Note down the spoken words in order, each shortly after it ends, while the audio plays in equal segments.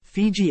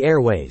Fiji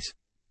Airways.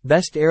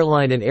 Best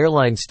airline and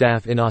airline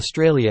staff in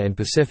Australia and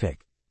Pacific.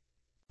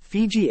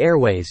 Fiji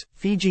Airways,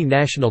 Fiji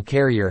national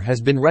carrier, has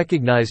been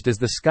recognised as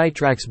the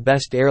Skytrax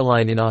best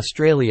airline in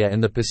Australia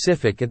and the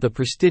Pacific at the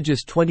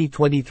prestigious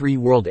 2023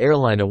 World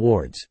Airline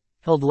Awards,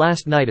 held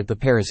last night at the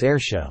Paris Air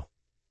Show.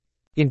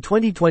 In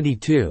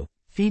 2022,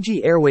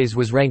 Fiji Airways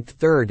was ranked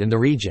third in the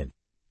region,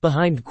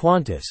 behind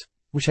Qantas,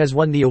 which has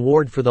won the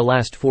award for the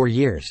last 4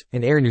 years,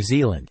 and Air New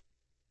Zealand.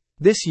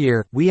 This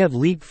year, we have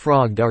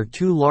leapfrogged our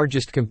two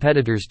largest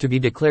competitors to be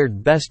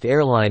declared best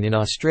airline in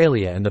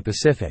Australia and the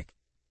Pacific.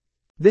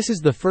 This is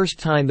the first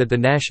time that the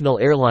national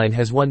airline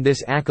has won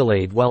this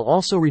accolade while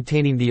also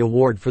retaining the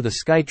award for the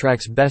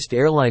Skytrax Best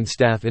Airline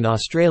Staff in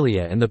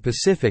Australia and the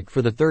Pacific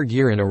for the third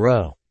year in a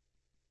row.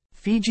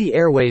 Fiji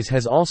Airways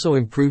has also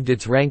improved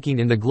its ranking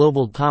in the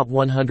global top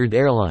 100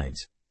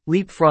 airlines,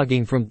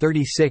 leapfrogging from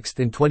 36th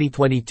in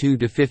 2022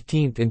 to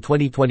 15th in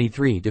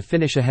 2023 to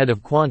finish ahead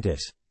of Qantas,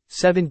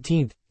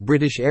 17th,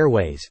 British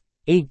Airways,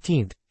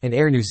 18th, and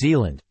Air New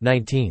Zealand,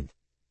 19th.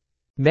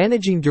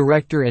 Managing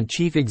Director and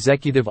Chief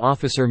Executive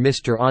Officer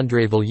Mr.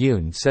 André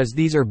Viljoen says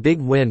these are big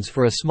wins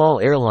for a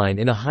small airline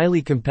in a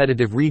highly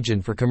competitive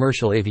region for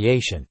commercial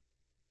aviation.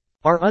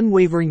 Our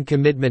unwavering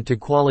commitment to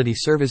quality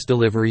service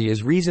delivery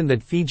is reason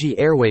that Fiji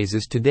Airways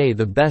is today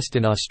the best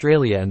in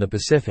Australia and the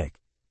Pacific.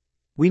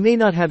 We may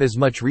not have as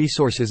much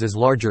resources as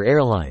larger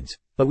airlines,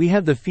 but we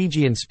have the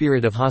Fijian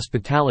spirit of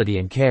hospitality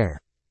and care.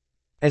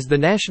 As the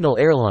national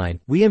airline,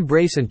 we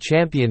embrace and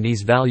champion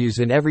these values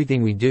in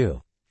everything we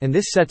do, and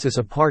this sets us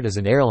apart as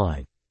an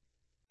airline.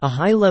 A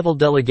high-level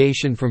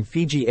delegation from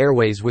Fiji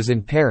Airways was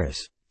in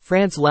Paris,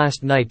 France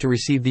last night to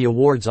receive the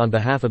awards on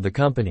behalf of the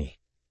company.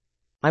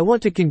 I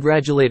want to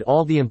congratulate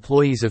all the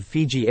employees of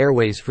Fiji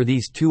Airways for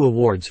these 2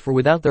 awards, for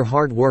without their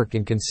hard work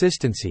and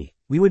consistency,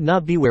 we would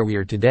not be where we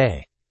are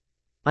today.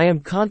 I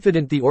am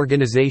confident the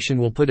organization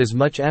will put as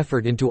much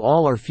effort into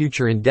all our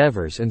future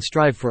endeavors and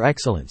strive for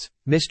excellence,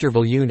 Mr.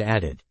 Viljoen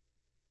added.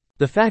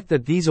 The fact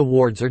that these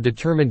awards are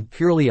determined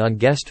purely on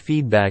guest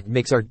feedback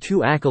makes our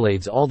 2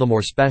 accolades all the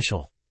more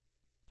special.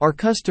 Our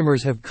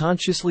customers have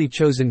consciously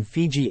chosen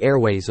Fiji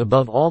Airways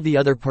above all the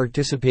other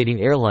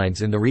participating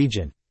airlines in the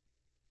region.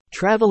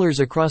 Travelers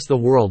across the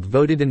world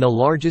voted in the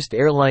largest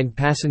airline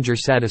passenger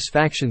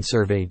satisfaction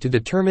survey to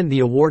determine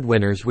the award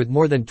winners, with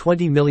more than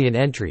 20 million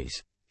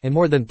entries, and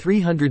more than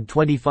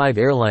 325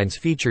 airlines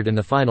featured in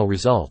the final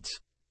results.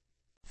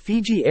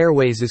 Fiji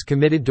Airways is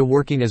committed to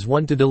working as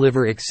one to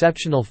deliver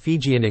exceptional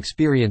Fijian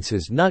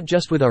experiences, not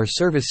just with our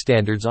service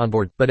standards on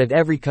board, but at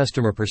every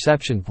customer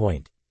perception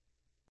point.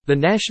 The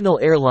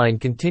national airline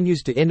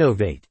continues to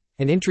innovate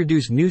and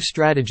introduce new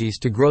strategies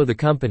to grow the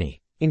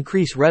company,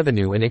 increase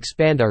revenue and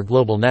expand our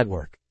global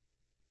network.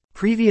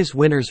 Previous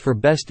winners for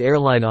Best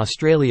Airline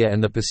Australia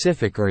and the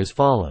Pacific are as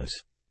follows: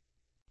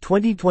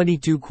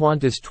 2022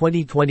 Qantas,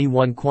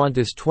 2021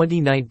 Qantas,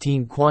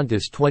 2019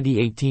 Qantas,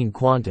 2018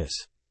 Qantas.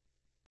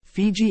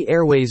 Fiji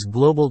Airways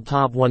Global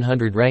Top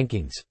 100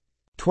 Rankings.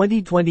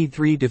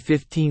 2023 to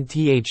 15th,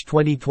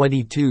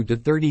 2022 to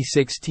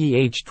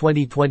 36th,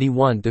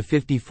 2021 to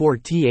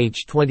 54th,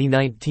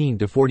 2019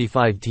 to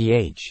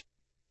 45th.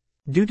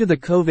 Due to the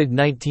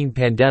COVID-19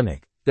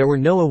 pandemic, there were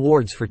no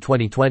awards for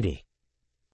 2020.